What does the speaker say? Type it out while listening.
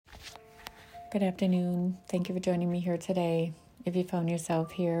Good afternoon. Thank you for joining me here today. If you found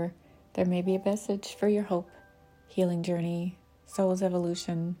yourself here, there may be a message for your hope, healing journey, soul's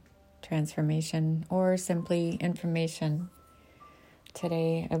evolution, transformation, or simply information.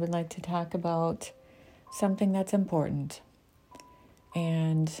 Today, I would like to talk about something that's important.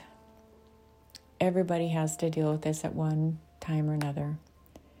 And everybody has to deal with this at one time or another.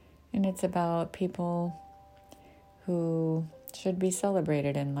 And it's about people who should be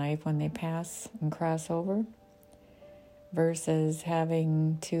celebrated in life when they pass and cross over versus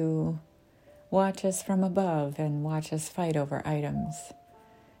having to watch us from above and watch us fight over items.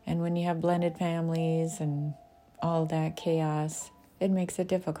 And when you have blended families and all that chaos, it makes it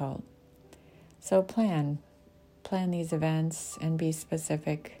difficult. So plan these events and be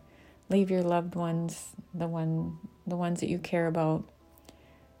specific. Leave your loved ones, the ones that you care about,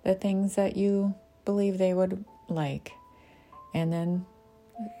 the things that you believe they would like. And then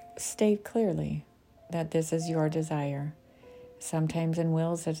state clearly that this is your desire. Sometimes in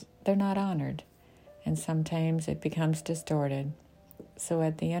wills, they're not honored. And sometimes it becomes distorted. So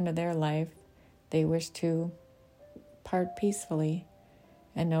at the end of their life, they wish to part peacefully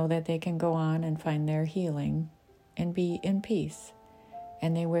and know that they can go on and find their healing and be in peace.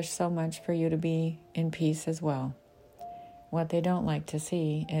 And they wish so much for you to be in peace as well. What they don't like to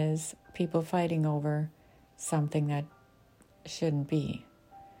see is people fighting over something that shouldn't be.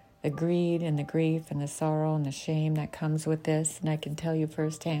 The greed and the grief and the sorrow and the shame that comes with this, and I can tell you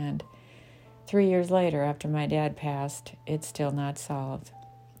firsthand, 3 years later after my dad passed, it's still not solved.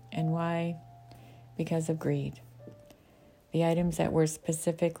 And why? Because of greed. The items that were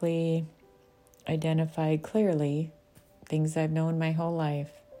specifically identified clearly, things I've known my whole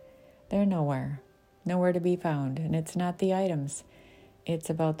life, they're nowhere to be found. And it's not the items. It's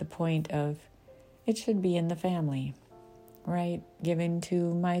about the point of it should be in the family. Right? Given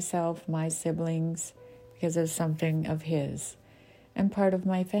to myself, my siblings, because of something of his, and part of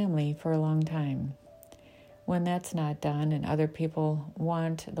my family for a long time. When that's not done and other people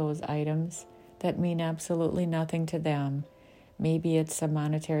want those items that mean absolutely nothing to them, maybe it's a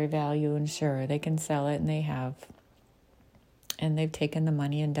monetary value and sure, they can sell it and they have. And they've taken the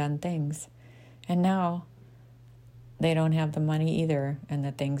money and done things. And now they don't have the money either and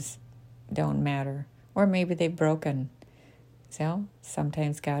the things don't matter. Or maybe they've broken. So,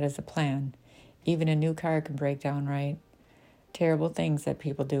 sometimes God has a plan. Even a new car can break down, right? Terrible things that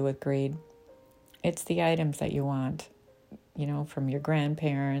people do with greed. It's the items that you want, from your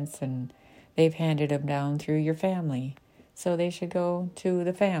grandparents, and they've handed them down through your family. So they should go to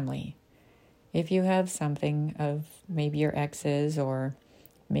the family. If you have something of maybe your exes, or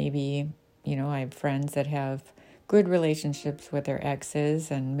maybe, I have friends that have good relationships with their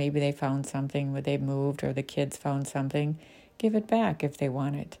exes, and maybe they found something when they moved, or the kids found something. Give it back if they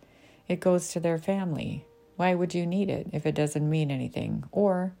want it. It goes to their family. Why would you need it if it doesn't mean anything?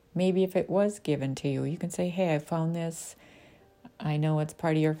 Or maybe if it was given to you, you can say, hey, I found this. I know it's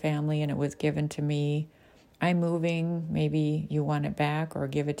part of your family and it was given to me. I'm moving. Maybe you want it back or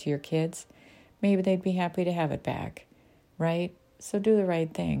give it to your kids. Maybe they'd be happy to have it back, right? So do the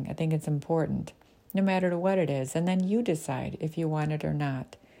right thing. I think it's important, no matter what it is. And then you decide if you want it or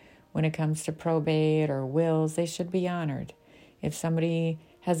not. When it comes to probate or wills, they should be honored. If somebody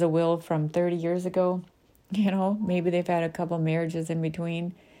has a will from 30 years ago, maybe they've had a couple marriages in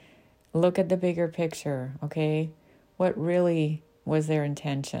between. Look at the bigger picture, okay? What really was their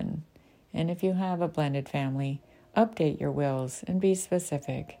intention? And if you have a blended family, update your wills and be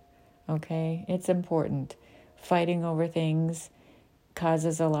specific, okay? It's important. Fighting over things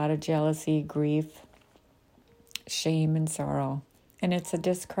causes a lot of jealousy, grief, shame, and sorrow. And it's a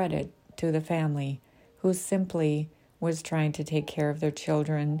discredit to the family who simply was trying to take care of their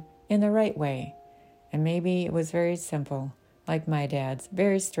children in the right way. And maybe it was very simple, like my dad's,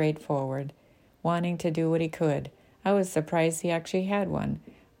 very straightforward, wanting to do what he could. I was surprised he actually had one,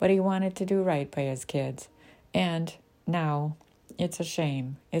 but he wanted to do right by his kids. And now it's a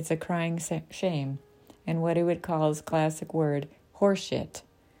shame. It's a crying shame. And what he would call his classic word, horseshit.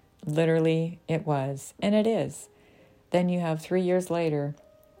 Literally, it was. And it is. Then you have 3 years later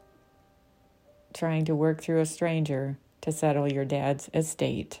trying to work through a stranger to settle your dad's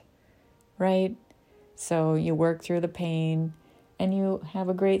estate, right? So you work through the pain and you have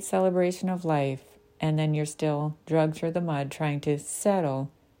a great celebration of life, and then you're still dragged through the mud trying to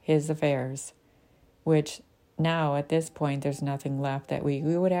settle his affairs, which now at this point there's nothing left that we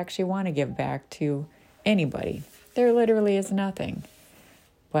would actually want to give back to anybody. There literally is nothing.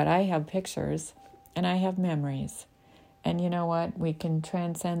 But I have pictures and I have memories. And you know what? We can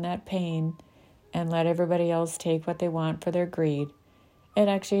transcend that pain and let everybody else take what they want for their greed. It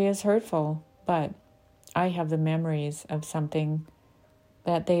actually is hurtful, but I have the memories of something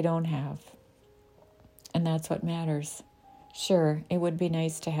that they don't have. And that's what matters. Sure, it would be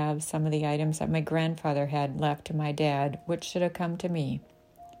nice to have some of the items that my grandfather had left to my dad, which should have come to me,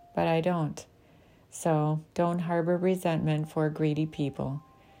 but I don't. So don't harbor resentment for greedy people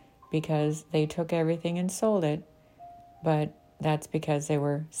because they took everything and sold it, but that's because they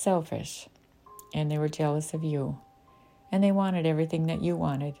were selfish and they were jealous of you. And they wanted everything that you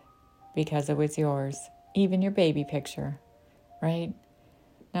wanted because it was yours, even your baby picture, right?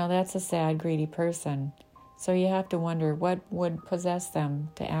 Now that's a sad, greedy person. So you have to wonder what would possess them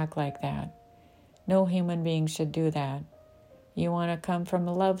to act like that. No human being should do that. You want to come from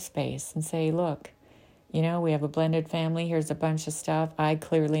a love space and say, look, we have a blended family. Here's a bunch of stuff. I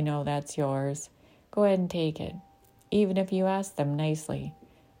clearly know that's yours. Go ahead and take it. Even if you ask them nicely,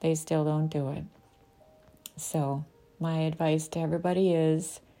 they still don't do it. So my advice to everybody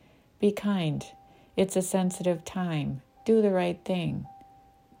is be kind. It's a sensitive time. Do the right thing.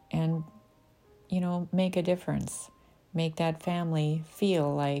 And, make a difference. Make that family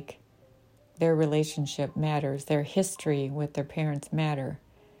feel like their relationship matters. Their history with their parents matter.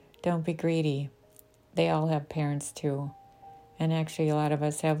 Don't be greedy. They all have parents too. And actually a lot of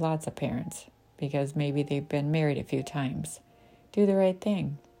us have lots of parents because maybe they've been married a few times. Do the right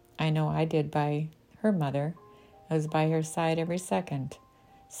thing. I know I did by her mother. I was by her side every second.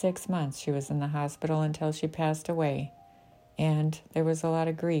 6 months she was in the hospital until she passed away. And there was a lot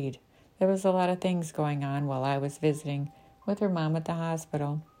of greed. There was a lot of things going on while I was visiting with her mom at the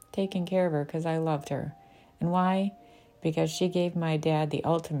hospital, taking care of her because I loved her. And why? Because she gave my dad the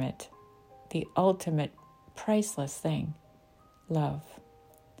ultimate priceless thing, love.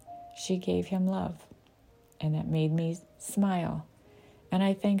 She gave him love, and that made me smile, and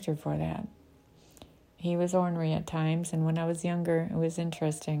I thanked her for that. He was ornery at times, and when I was younger, it was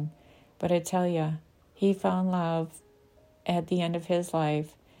interesting. But I tell you, he found love at the end of his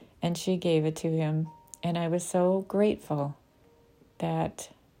life, and she gave it to him, and I was so grateful that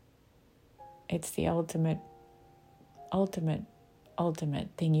it's the ultimate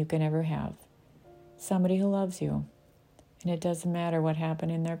thing you can ever have. Somebody who loves you, and it doesn't matter what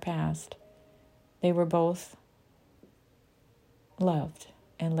happened in their past. They were both loved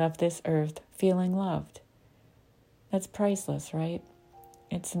and left this earth feeling loved. That's priceless, right?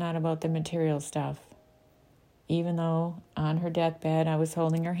 It's not about the material stuff. Even though on her deathbed I was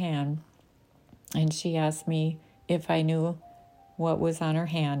holding her hand, and she asked me if I knew what was on her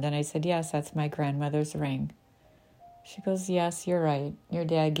hand, and I said, yes, that's my grandmother's ring. She goes, yes, you're right. Your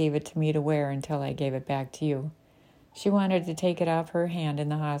dad gave it to me to wear until I gave it back to you. She wanted to take it off her hand in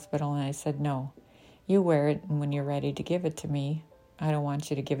the hospital, and I said, no, you wear it, and when you're ready to give it to me, I don't want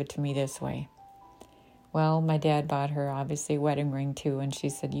you to give it to me this way. Well, my dad bought her, obviously, a wedding ring too, and she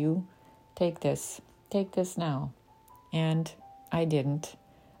said, you take this now. And I didn't.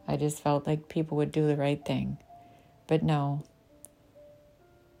 I just felt like people would do the right thing. But no,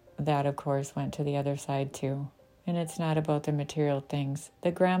 that, of course, went to the other side too. And it's not about the material things.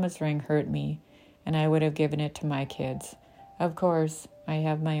 The grandma's ring hurt me, and I would have given it to my kids. Of course, I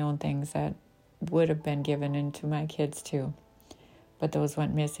have my own things that would have been given into my kids too. But those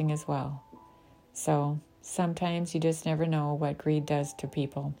went missing as well. So sometimes you just never know what greed does to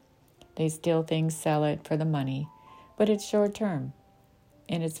people. They steal things, sell it for the money, but it's short term,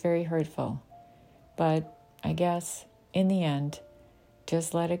 and it's very hurtful. But I guess in the end,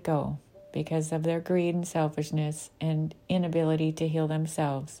 just let it go because of their greed and selfishness and inability to heal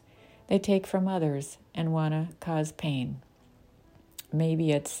themselves. They take from others and want to cause pain.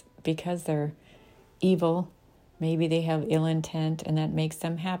 Maybe it's because they're evil. Maybe they have ill intent, and that makes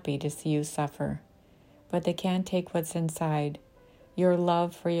them happy to see you suffer. But they can't take what's inside. Your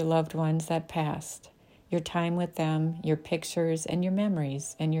love for your loved ones that passed. Your time with them, your pictures, and your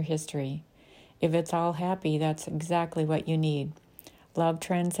memories, and your history. If it's all happy, that's exactly what you need. Love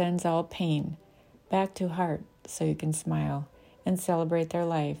transcends all pain. Back to heart so you can smile and celebrate their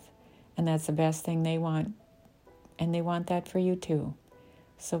life. And that's the best thing they want. And they want that for you too.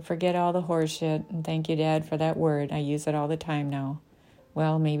 So forget all the horse shit, and thank you, Dad, for that word. I use it all the time now.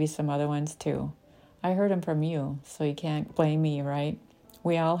 Well, maybe some other ones too. I heard them from you, so you can't blame me, right?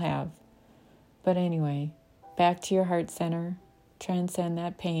 We all have. But anyway, back to your heart center. Transcend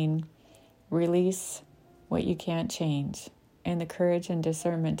that pain. Release what you can't change. And the courage and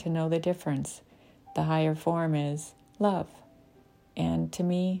discernment to know the difference. The higher form is love. And to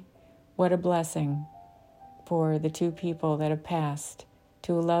me, what a blessing for the two people that have passed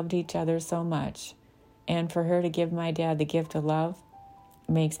to have loved each other so much. And for her to give my dad the gift of love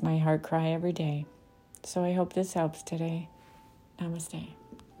makes my heart cry every day. So I hope this helps today. Namaste.